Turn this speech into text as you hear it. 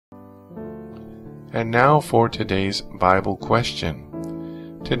And now for today's Bible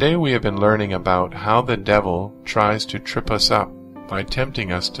question. Today we have been learning about how the devil tries to trip us up by tempting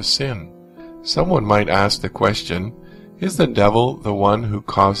us to sin. Someone might ask the question, is the devil the one who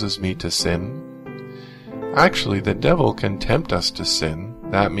causes me to sin? Actually, the devil can tempt us to sin.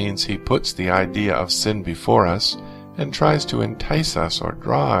 That means he puts the idea of sin before us and tries to entice us or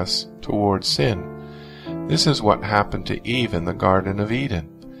draw us towards sin. This is what happened to Eve in the Garden of Eden.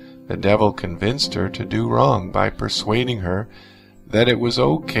 The devil convinced her to do wrong by persuading her that it was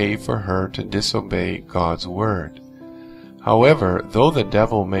okay for her to disobey God's word. However, though the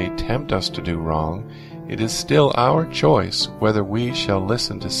devil may tempt us to do wrong, it is still our choice whether we shall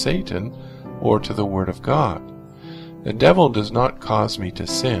listen to Satan or to the word of God. The devil does not cause me to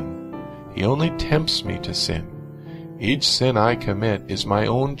sin. He only tempts me to sin. Each sin I commit is my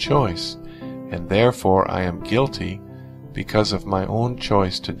own choice, and therefore I am guilty because of my own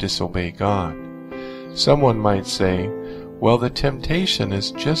choice to disobey God. Someone might say, well, the temptation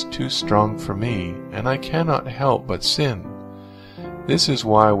is just too strong for me, and I cannot help but sin. This is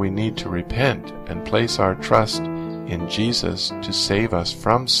why we need to repent and place our trust in Jesus to save us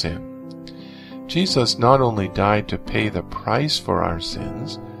from sin. Jesus not only died to pay the price for our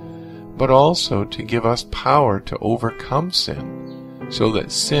sins, but also to give us power to overcome sin, so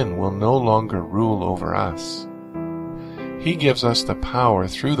that sin will no longer rule over us. He gives us the power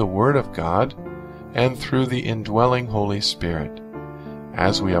through the Word of God and through the indwelling Holy Spirit.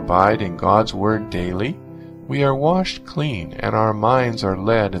 As we abide in God's Word daily, we are washed clean and our minds are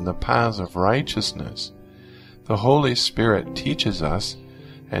led in the paths of righteousness. The Holy Spirit teaches us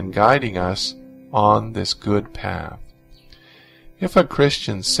and guiding us on this good path. If a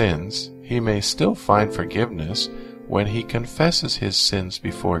Christian sins, he may still find forgiveness when he confesses his sins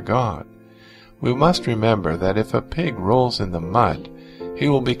before God. We must remember that if a pig rolls in the mud, he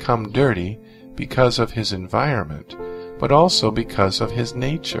will become dirty because of his environment, but also because of his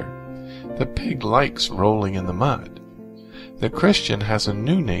nature. The pig likes rolling in the mud. The Christian has a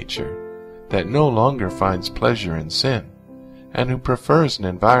new nature that no longer finds pleasure in sin, and who prefers an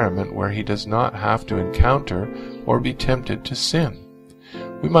environment where he does not have to encounter or be tempted to sin.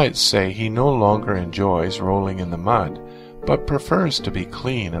 We might say he no longer enjoys rolling in the mud, but prefers to be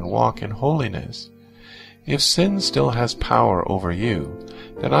clean and walk in holiness. If sin still has power over you,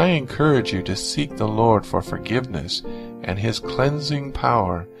 then I encourage you to seek the Lord for forgiveness and His cleansing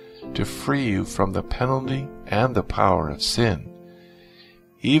power to free you from the penalty and the power of sin.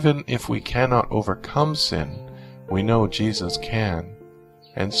 Even if we cannot overcome sin, we know Jesus can,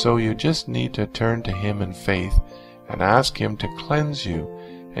 and so you just need to turn to Him in faith and ask Him to cleanse you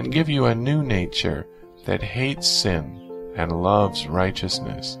and give you a new nature that hates sin and loves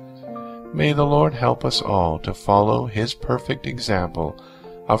righteousness. May the Lord help us all to follow His perfect example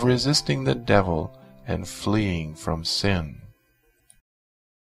of resisting the devil and fleeing from sin.